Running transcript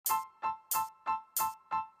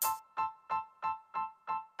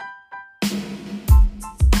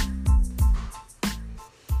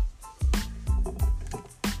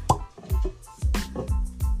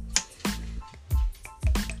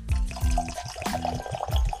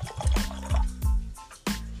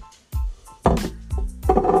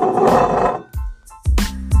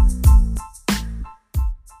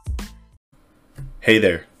Hey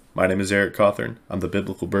there, my name is Eric Cawthorn. I'm the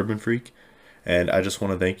Biblical Bourbon Freak, and I just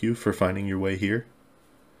want to thank you for finding your way here.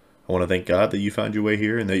 I want to thank God that you found your way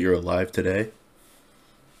here and that you're alive today.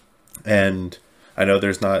 And I know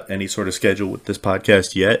there's not any sort of schedule with this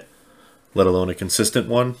podcast yet, let alone a consistent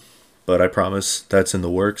one, but I promise that's in the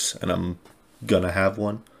works, and I'm gonna have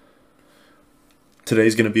one.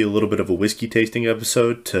 Today's going to be a little bit of a whiskey tasting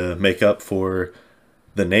episode to make up for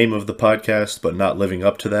the name of the podcast, but not living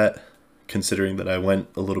up to that, considering that I went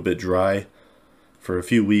a little bit dry for a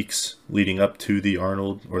few weeks leading up to the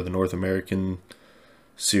Arnold, or the North American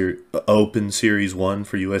Open Series 1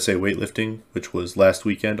 for USA Weightlifting, which was last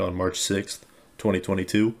weekend on March 6th,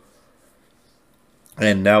 2022.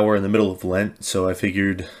 And now we're in the middle of Lent, so I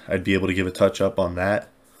figured I'd be able to give a touch-up on that.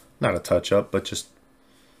 Not a touch-up, but just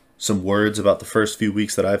some words about the first few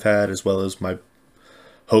weeks that I've had, as well as my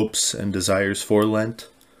hopes and desires for Lent.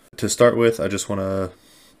 To start with, I just want to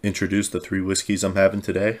introduce the three whiskeys I'm having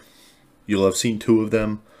today. You'll have seen two of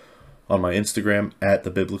them on my Instagram at the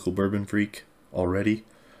Biblical Bourbon Freak already,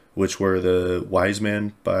 which were the Wise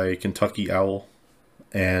Man by Kentucky Owl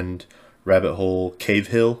and Rabbit Hole Cave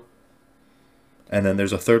Hill. And then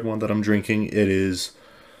there's a third one that I'm drinking. It is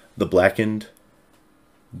the Blackened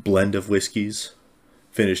blend of whiskeys,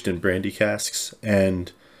 finished in brandy casks,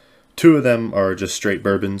 and two of them are just straight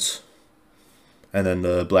bourbons, and then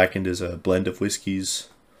the Blackened is a blend of whiskeys.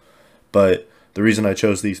 But the reason I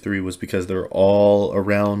chose these three was because they're all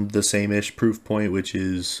around the same-ish proof point, which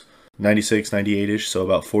is 96, 98-ish, so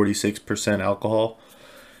about 46% alcohol.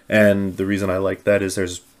 And the reason I like that is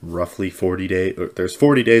there's roughly 40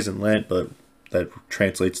 days in Lent, but that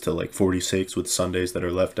translates to like 46 with Sundays that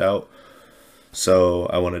are left out. So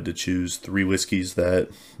I wanted to choose three whiskeys that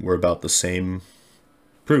were about the same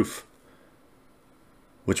proof,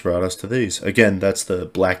 which brought us to these. Again, that's the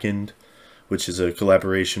Blackened, which is a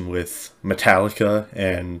collaboration with Metallica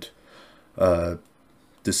and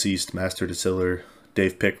deceased master distiller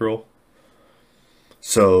Dave Pickerel.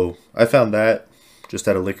 So I found that just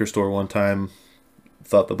at a liquor store one time,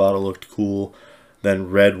 thought the bottle looked cool, then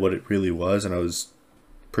read what it really was, and I was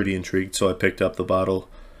pretty intrigued, so I picked up the bottle.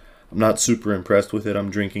 I'm not super impressed with it.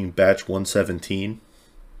 I'm drinking batch 117.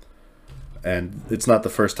 And it's not the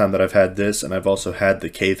first time that I've had this, and I've also had the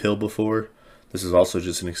Cave Hill before. This is also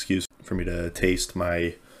just an excuse for me to taste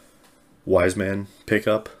my Wise Man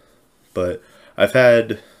pickup. But I've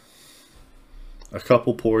had a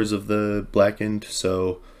couple pours of the Blackened,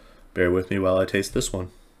 so bear with me while I taste this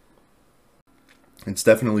one. It's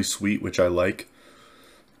definitely sweet, which I like,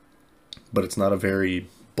 but it's not a very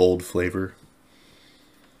bold flavor.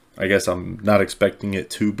 I guess I'm not expecting it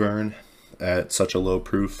to burn at such a low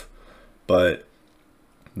proof, but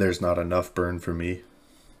there's not enough burn for me.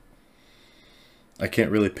 I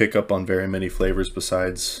can't really pick up on very many flavors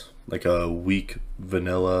besides like a weak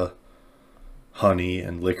vanilla, honey,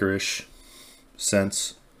 and licorice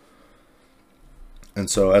scents. And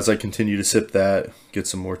so as I continue to sip that, get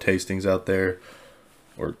some more tastings out there,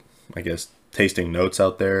 or I guess tasting notes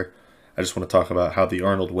out there, I just want to talk about how the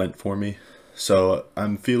Arnold went for me. So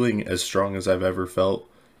I'm feeling as strong as I've ever felt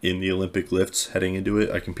in the Olympic lifts heading into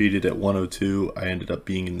it. I competed at 102. I ended up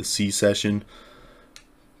being in the C session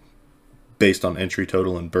based on entry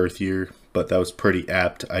total and birth year, but that was pretty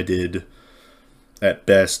apt. I did, at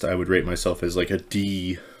best, I would rate myself as like a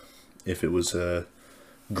D if it was a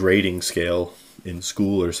grading scale in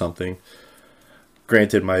school or something.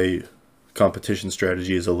 Granted, my competition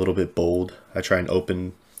strategy is a little bit bold. I try and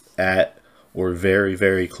open at or very,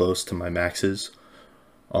 very close to my maxes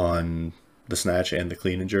on the snatch and the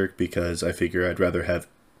clean and jerk, because I figure I'd rather have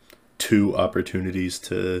two opportunities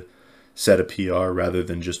to set a PR rather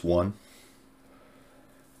than just one.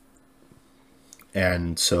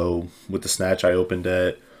 And so with the snatch, I opened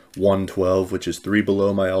at 112, which is 3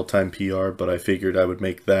 below my all-time PR, but I figured I would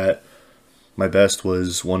make that. My best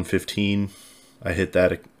was 115. I hit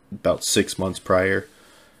that about 6 months prior.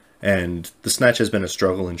 And the snatch has been a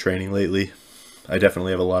struggle in training lately. I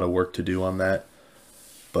definitely have a lot of work to do on that.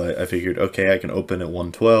 But I figured, okay, I can open at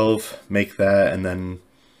 112, make that, and then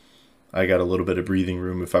I got a little bit of breathing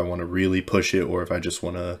room if I want to really push it, or if I just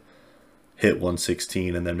want to hit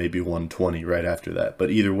 116 and then maybe 120 right after that. But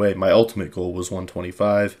either way, my ultimate goal was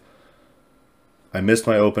 125. I missed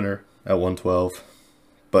my opener at 112,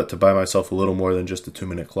 but to buy myself a little more than just a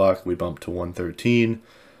 2-minute clock, we bumped to 113.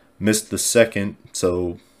 Missed the second,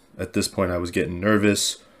 so at this point I was getting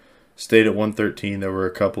nervous. Stayed at 113. There were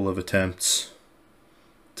a couple of attempts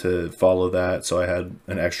to follow that, so I had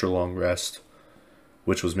an extra long rest,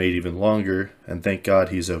 which was made even longer, and thank God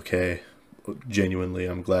he's okay. Genuinely,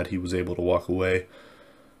 I'm glad he was able to walk away.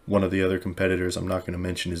 One of the other competitors, I'm not going to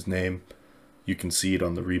mention his name, You can see it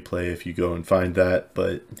on the replay if you go and find that,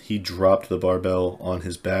 but he dropped the barbell on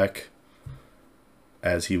his back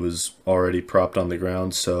as he was already propped on the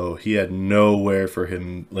ground, so he had nowhere for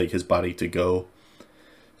him, like his body, to go.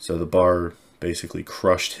 So the bar basically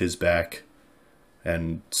crushed his back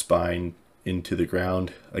and spine into the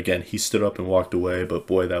ground. Again, he stood up and walked away, but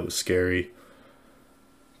boy, that was scary.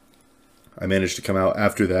 I managed to come out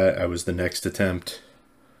after that. I was the next attempt.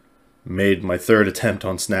 Made my third attempt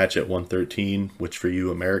on snatch at 113, which for you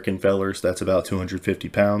American fellers, that's about 250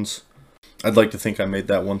 pounds. I'd like to think I made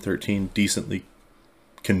that 113 decently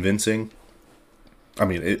convincing. I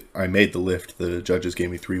mean, I made the lift. The judges gave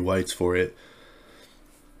me 3 whites for it.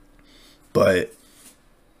 But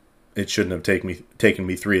it shouldn't have taken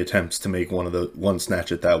me 3 attempts to make one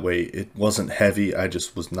snatch at that weight. It wasn't heavy. I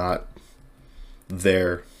just was not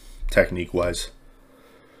there technique-wise.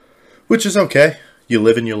 Which is okay. You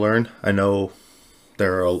live and you learn. I know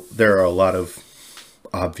there are a lot of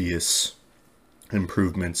obvious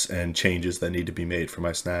improvements and changes that need to be made for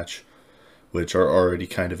my snatch, which are already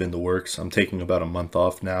kind of in the works. I'm taking about a month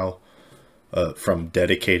off now from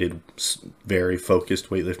dedicated, very focused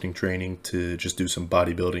weightlifting training to just do some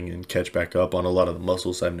bodybuilding and catch back up on a lot of the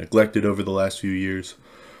muscles I've neglected over the last few years.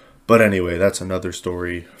 But anyway, that's another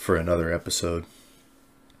story for another episode.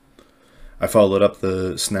 I followed up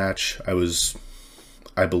the snatch.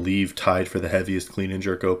 I believe, tied for the heaviest clean and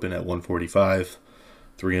jerk open at 145,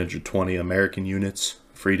 320 American units,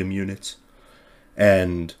 freedom units.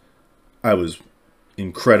 And I was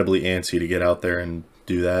incredibly antsy to get out there and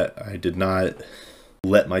do that. I did not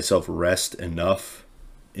let myself rest enough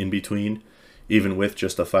in between, even with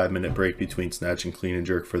just a 5-minute break between snatch and clean and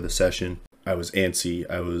jerk for the session. I was antsy.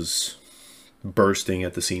 I was bursting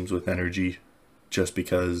at the seams with energy just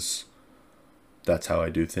because that's how I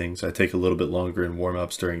do things. I take a little bit longer in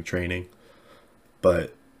warm-ups during training,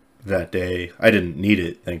 but that day I didn't need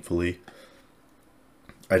it, thankfully.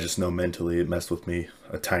 I just know mentally it messed with me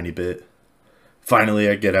a tiny bit. Finally,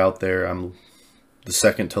 I get out there. I'm the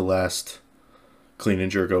second to last clean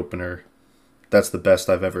and jerk opener. That's the best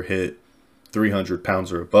I've ever hit, 300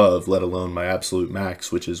 pounds or above, let alone my absolute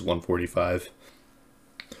max, which is 145.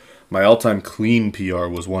 My all-time clean PR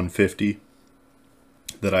was 150.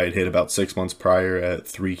 That I had hit about 6 months prior at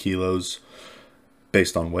 3 kilos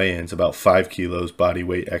based on weigh-ins, about 5 kilos body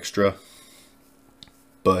weight extra.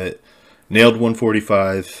 But nailed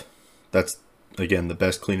 145. That's, again, the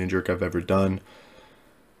best clean and jerk I've ever done.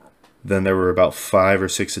 Then there were about 5 or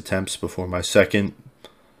 6 attempts before my second.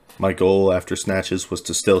 My goal after snatches was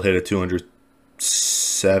to still hit a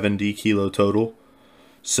 270 kilo total.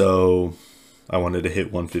 So I wanted to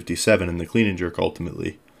hit 157 in the clean and jerk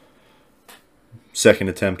ultimately. Second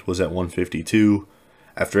attempt was at 152.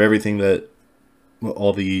 After everything that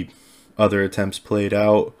all the other attempts played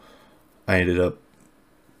out, I ended up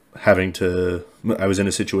I was in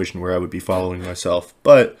a situation where I would be following myself,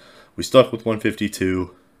 but we stuck with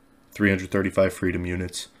 152, 335 freedom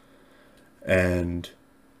units, and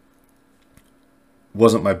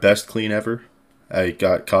wasn't my best clean ever. I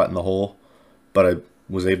got caught in the hole, but I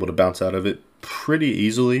was able to bounce out of it pretty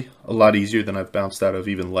easily, a lot easier than I've bounced out of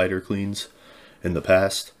even lighter cleans in the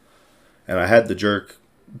past. And I had the jerk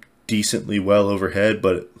decently well overhead,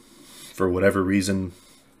 but for whatever reason,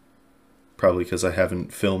 probably because I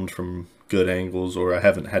haven't filmed from good angles or I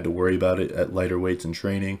haven't had to worry about it at lighter weights in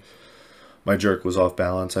training, my jerk was off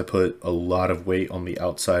balance. I put a lot of weight on the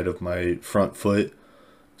outside of my front foot,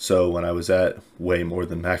 so when I was at way more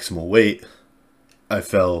than maximal weight, I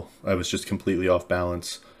was just completely off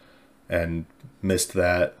balance and missed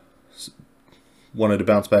that. Wanted to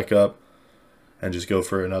bounce back up and just go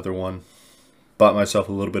for another one. Bought myself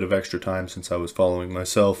a little bit of extra time since I was following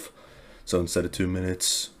myself. So instead of 2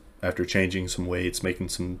 minutes, after changing some weights, making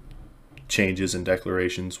some changes and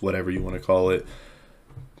declarations, whatever you want to call it,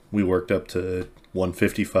 we worked up to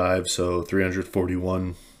 155, so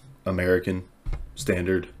 341 American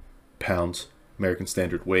standard pounds, American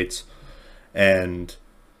standard weights. And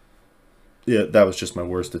yeah, that was just my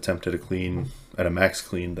worst attempt at a max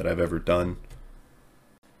clean that I've ever done.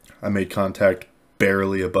 I made contact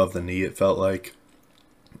barely above the knee, it felt like.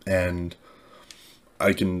 And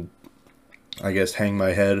I can, I guess, hang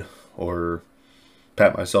my head or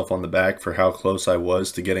pat myself on the back for how close I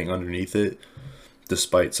was to getting underneath it.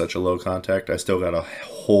 Despite such a low contact, I still got a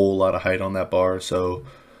whole lot of height on that bar, so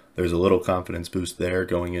there's a little confidence boost there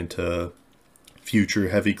going into future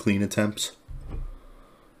heavy clean attempts.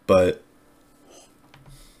 But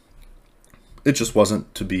it just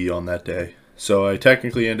wasn't to be on that day. So I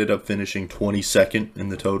technically ended up finishing 22nd in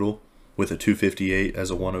the total with a 258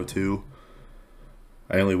 as a 102.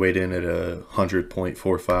 I only weighed in at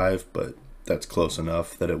 100.45, but that's close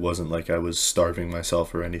enough that it wasn't like I was starving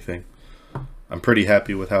myself or anything. I'm pretty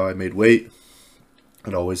happy with how I made weight.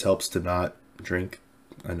 It always helps to not drink.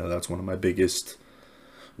 I know that's one of my biggest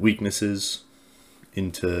weaknesses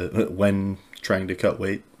into when trying to cut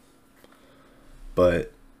weight.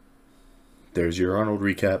 But there's your Arnold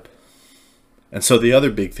recap. And so the other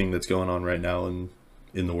big thing that's going on right now in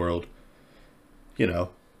the world,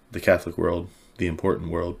 the Catholic world, the important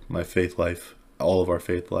world, my faith life, all of our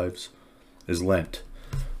faith lives, is Lent.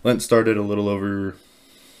 Lent started a little over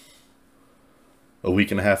a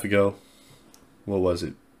week and a half ago. What was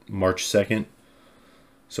it? March 2nd?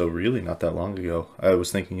 So really not that long ago. I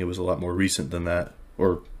was thinking it was a lot more recent than that,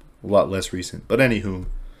 or a lot less recent. But anywho,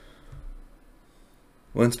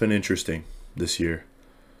 Lent's been interesting this year.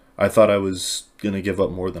 I thought I was going to give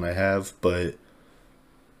up more than I have, but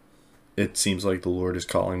it seems like the Lord is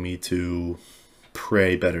calling me to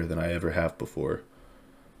pray better than I ever have before.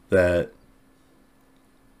 That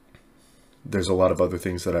there's a lot of other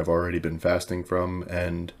things that I've already been fasting from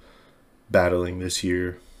and battling this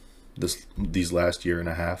year, these last year and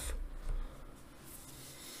a half.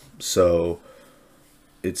 So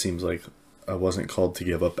it seems like I wasn't called to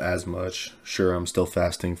give up as much. Sure, I'm still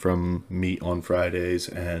fasting from meat on Fridays,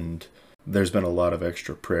 and there's been a lot of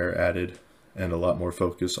extra prayer added and a lot more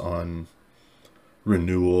focus on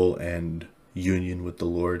renewal and union with the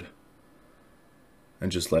Lord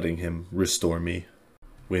and just letting Him restore me.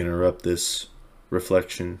 We interrupt this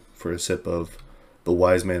reflection for a sip of the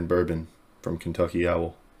Wise Man Bourbon from Kentucky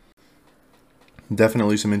Owl.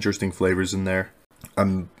 Definitely some interesting flavors in there.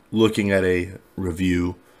 I'm looking at a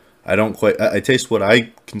review. I taste what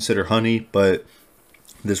I consider honey, but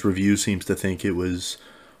this review seems to think it was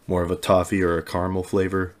more of a toffee or a caramel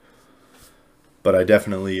flavor. But I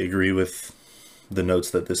definitely agree with the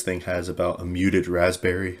notes that this thing has about a muted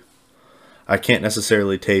raspberry. I can't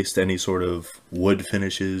necessarily taste any sort of wood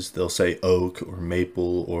finishes. They'll say oak or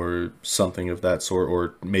maple or something of that sort,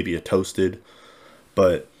 or maybe a toasted.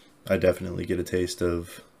 But I definitely get a taste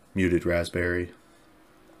of muted raspberry.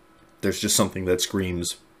 There's just something that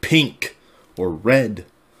screams pink or red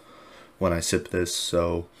when I sip this,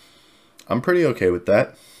 so I'm pretty okay with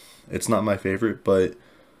that. It's not my favorite, but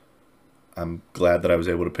I'm glad that I was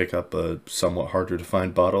able to pick up a somewhat harder to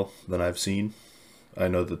find bottle than I've seen. I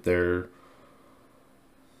know that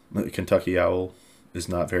Kentucky Owl is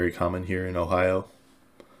not very common here in Ohio.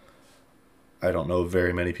 I don't know of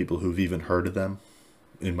very many people who've even heard of them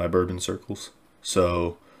in my bourbon circles.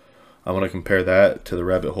 So I want to compare that to the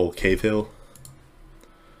Rabbit Hole Cave Hill,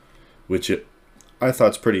 which I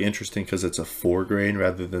thought's pretty interesting because it's a 4-grain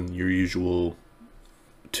rather than your usual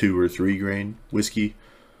 2 or 3 grain whiskey.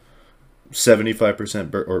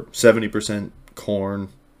 75% or 70% corn,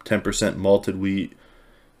 10% malted wheat,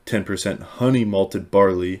 10% honey malted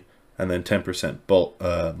barley, and then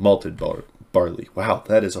 10% malted barley. Wow,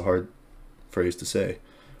 that is a hard phrase to say.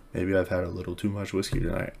 Maybe I've had a little too much whiskey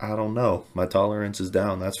tonight. I don't know. My tolerance is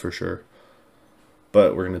down, that's for sure.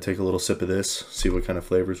 But we're going to take a little sip of this, see what kind of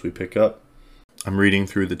flavors we pick up. I'm reading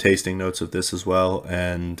through the tasting notes of this as well,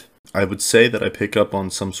 and I would say that I pick up on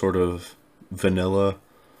some sort of vanilla,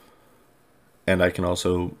 and I can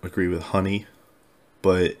also agree with honey,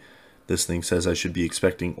 but this thing says I should be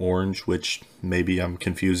expecting orange, which maybe I'm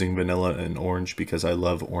confusing vanilla and orange because I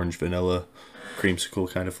love orange vanilla creamsicle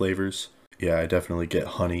kind of flavors. Yeah, I definitely get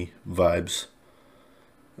honey vibes,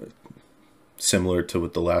 similar to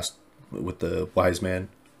with the Wise Man,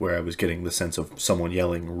 where I was getting the sense of someone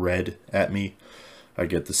yelling red at me. I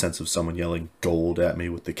get the sense of someone yelling gold at me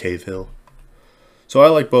with the Cave Hill. So I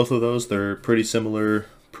like both of those. They're pretty similar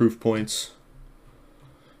proof points.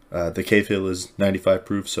 The Cave Hill is 95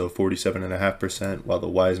 proof, so 47.5%, while the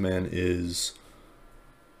Wise Man is...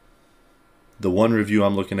 The one review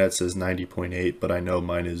I'm looking at says 90.8, but I know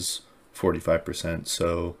mine is 45%,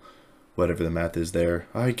 so whatever the math is there.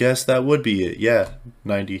 I guess that would be it. Yeah,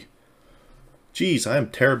 90. Jeez, I am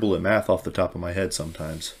terrible at math off the top of my head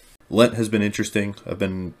sometimes. Lent has been interesting. I've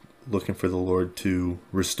been looking for the Lord to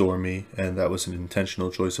restore me, and that was an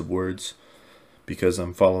intentional choice of words because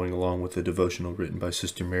I'm following along with a devotional written by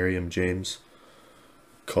Sister Miriam James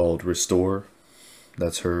called Restore.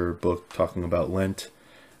 That's her book talking about Lent,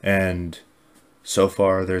 and so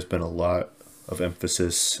far there's been a lot of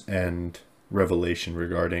emphasis and revelation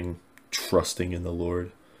regarding trusting in the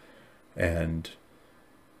Lord and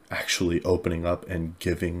actually opening up and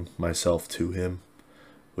giving myself to Him,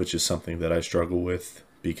 which is something that I struggle with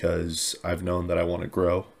because I've known that I want to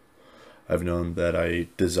grow. I've known that I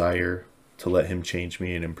desire to let Him change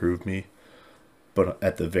me and improve me, but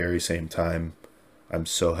at the very same time, I'm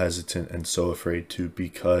so hesitant and so afraid to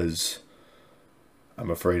because I'm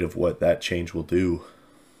afraid of what that change will do,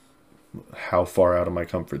 how far out of my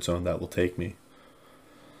comfort zone that will take me.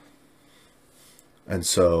 And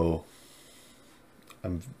so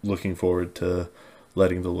I'm looking forward to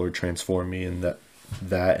letting the Lord transform me in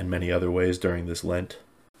that and many other ways during this Lent.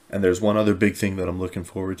 And there's one other big thing that I'm looking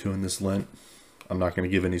forward to in this Lent. I'm not going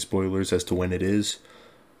to give any spoilers as to when it is,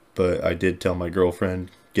 but I did tell my girlfriend,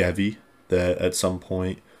 Gavi, that at some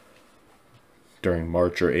point during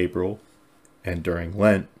March or April and during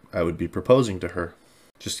Lent, I would be proposing to her.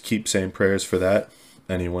 Just keep saying prayers for that,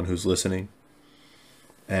 anyone who's listening,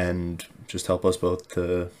 and just help us both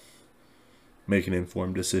to make an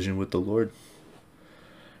informed decision with the Lord.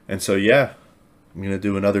 And so, yeah, I'm going to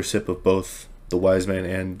do another sip of both the Wise Man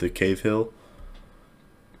and the Cave Hill.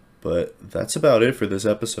 But that's about it for this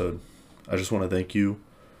episode. I just want to thank you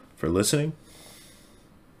for listening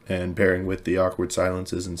and bearing with the awkward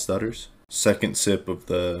silences and stutters. Second sip of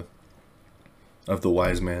the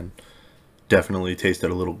Wise Man definitely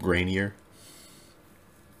tasted a little grainier.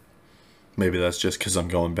 Maybe that's just because I'm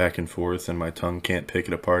going back and forth and my tongue can't pick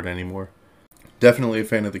it apart anymore. Definitely a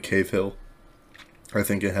fan of the Cave Hill. I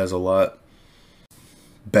think it has a lot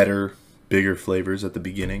better, bigger flavors at the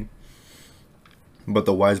beginning. But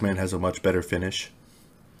the Wise Man has a much better finish.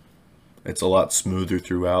 It's a lot smoother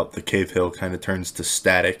throughout. The Cave Hill kind of turns to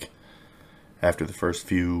static after the first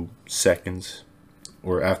few seconds.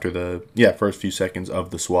 Or after the first few seconds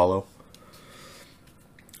of the swallow.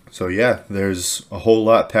 So yeah, there's a whole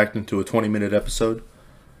lot packed into a 20-minute episode.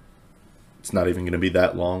 It's not even going to be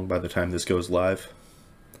that long by the time this goes live.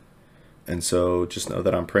 And so just know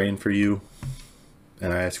that I'm praying for you.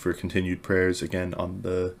 And I ask for continued prayers again on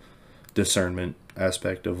the discernment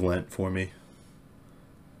aspect of Lent for me.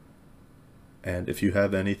 And if you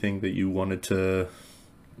have anything that you wanted to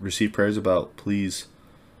receive prayers about, please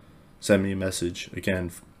send me a message.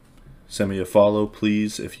 Again, send me a follow,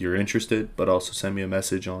 please, if you're interested, but also send me a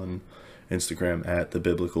message on Instagram at The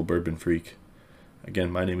Biblical Bourbon Freak.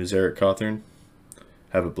 Again, my name is Eric Cawthorn.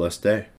 Have a blessed day.